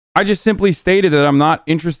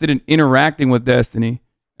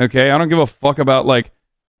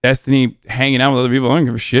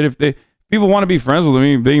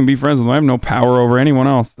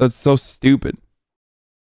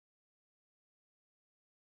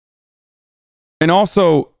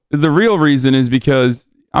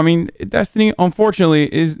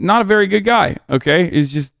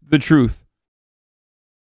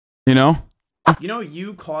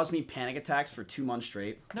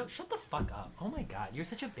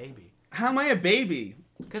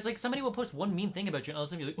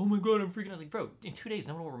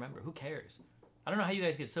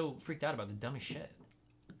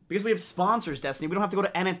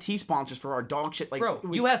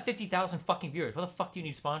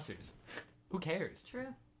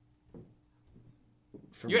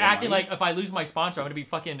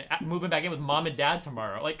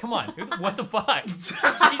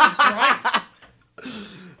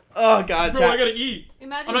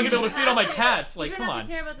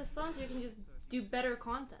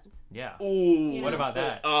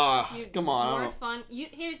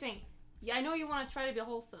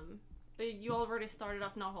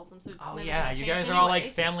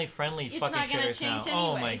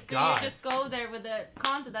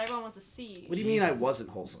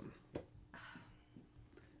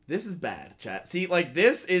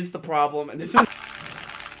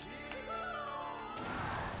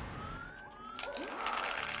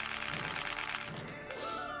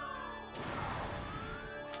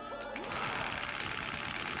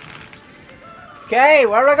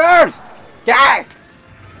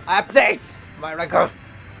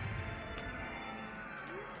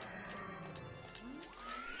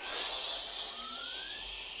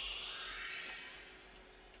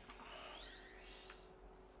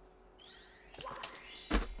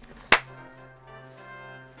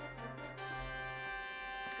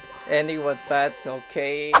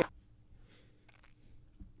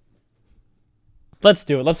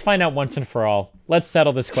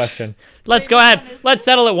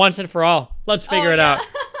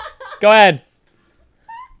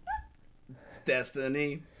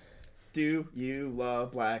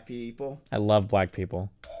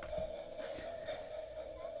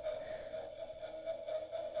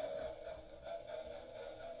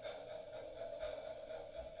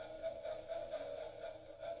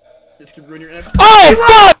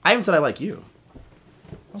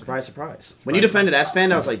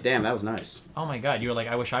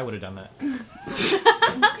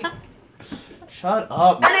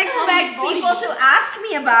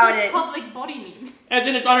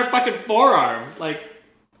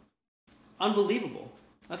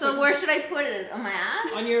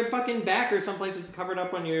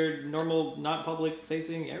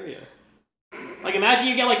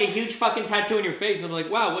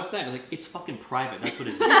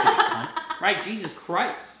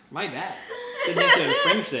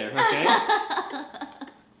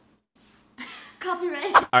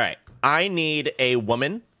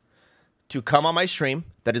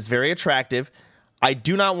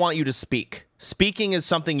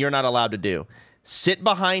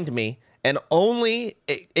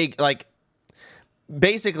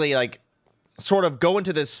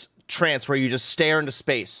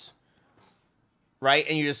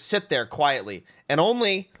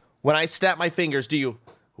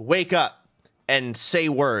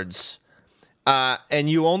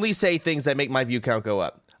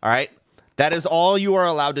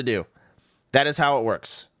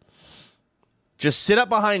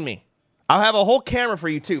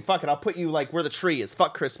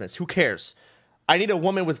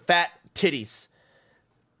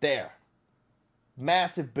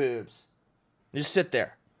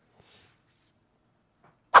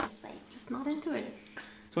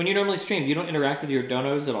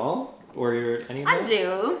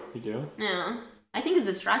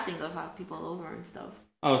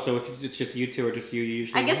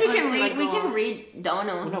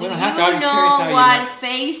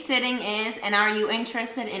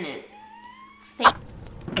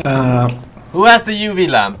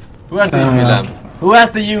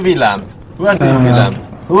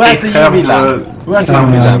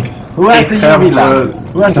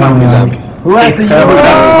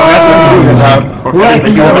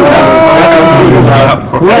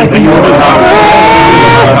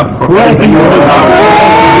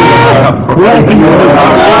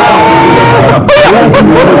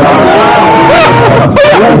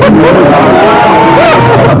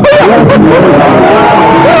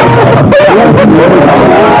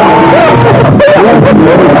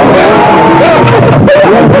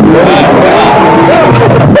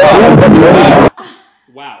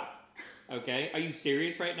Wow. Okay, are you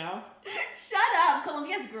serious right now? Shut up.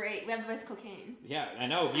 Colombia's great. We have the best cocaine. Yeah, I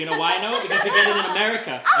know. You know why I know? Because we get it in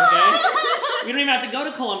America. Okay. We don't even have to go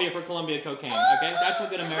to Colombia for Colombia cocaine. Okay, that's what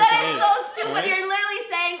good America is. That is so stupid. Right? You're literally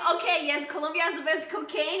saying, okay, yes, Colombia has the best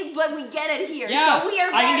cocaine, but we get it here. Yeah, so we are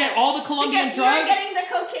better. I can get all the Colombian because drugs. You're getting the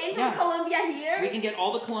cocaine from Colombia here. We can get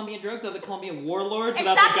all the Colombian drugs without the Colombian warlords,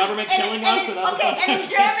 exactly. without the government killing us, without okay, the and in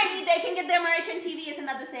Germany, they can get the American TV. Isn't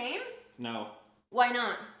that the same? No. Why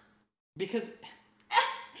not? Because...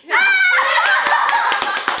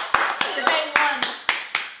 Debate once.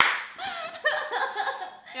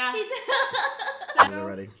 Yeah.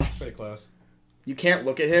 Already. Pretty close. You can't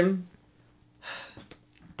look at him.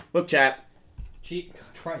 Look, chat. Cheat.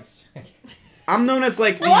 Christ. I'm known as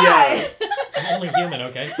like the. Why? I'm only human,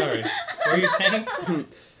 okay? Sorry. What were you saying?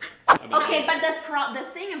 Okay, but the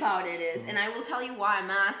thing about it is, and I will tell you why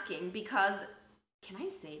I'm asking, because can I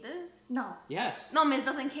say this? No. Yes. No, Miss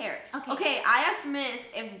doesn't care. Okay. Okay, I asked Miss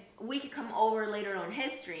if we could come over later on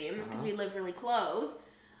his stream because we live really close,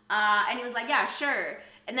 and he was like, "Yeah, sure."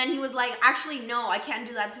 And then he was like, "Actually, no, I can't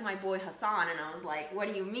do that to my boy Hasan." And I was like, "What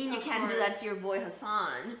do you mean you can't do that to your boy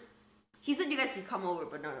Hasan?" He said you guys could come over,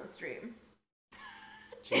 but not on stream.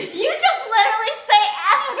 You just literally say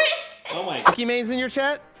everything. Oh my. Poki mains in your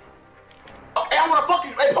chat? Hey, I wanna fuck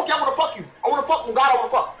you. Hey, Poki, I wanna fuck you. I wanna fuck. Oh God, I wanna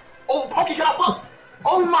fuck. Oh, Poki, can I fuck?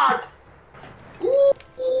 Oh my. Ooh.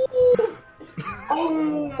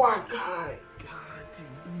 Oh my God. God,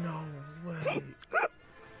 dude, no way.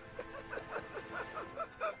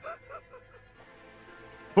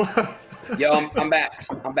 Yo, I'm back.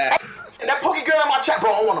 I'm back. And that Poki girl in my chat,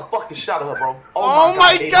 bro. I wanna fuck the shit out of her, bro. Oh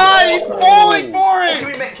my God, he's falling for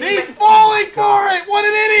it! He's falling for it! What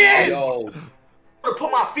an idiot! Yo. I'm gonna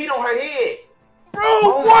put my feet on her head. Bro,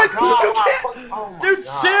 Oh what? my God, You oh can't. my fuck- oh my Dude,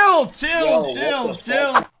 God.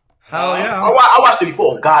 chill. Hell yeah. I watched it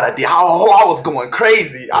before. God, I did. I was going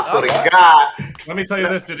crazy. I swear to God. Let me tell you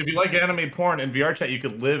this, dude. If you like anime porn in VR chat, you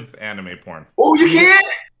could live anime porn. Oh, you can?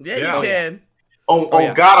 Yeah, you can. Oh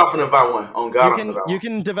yeah. God, I'm finna buy one. On God, I'm finna buy one. You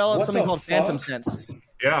can develop What something the called fuck? phantom sense.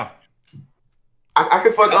 Yeah. I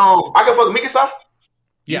can fuck Mikasa.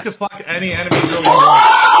 You Yes. can fuck any anime girl you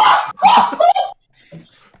want.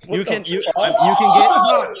 You can get.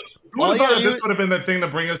 Who all would you have thought gotta that do- this would have been the thing to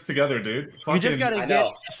bring us together, dude? You just gotta I get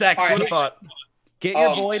know. sex. All right. What thought? Get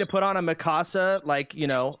your boy to put on a Mikasa, like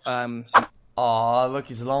Aw, look,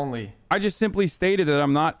 he's lonely. I just simply stated that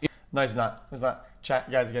I'm not. No, he's not. He's not.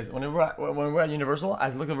 Chat, guys. When we're at Universal, I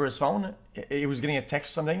look over his phone. He was getting a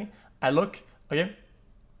text or something. I look, okay,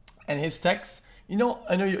 and his text. You know,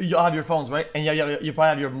 I know you have your phones, right? And yeah, you probably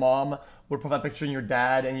have your mom with profile picture and your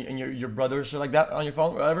dad and your brother, shit like that on your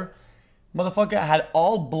phone, whatever. Motherfucker had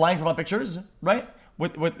all blank profile pictures, right?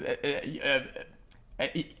 With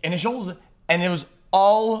initials, and it was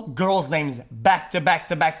all girls' names back to back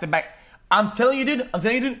to back to back. I'm telling you, dude.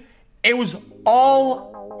 It was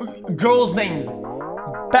all girls' names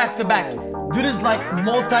back to back. Dude is like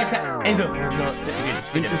multi.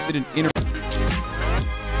 Interested in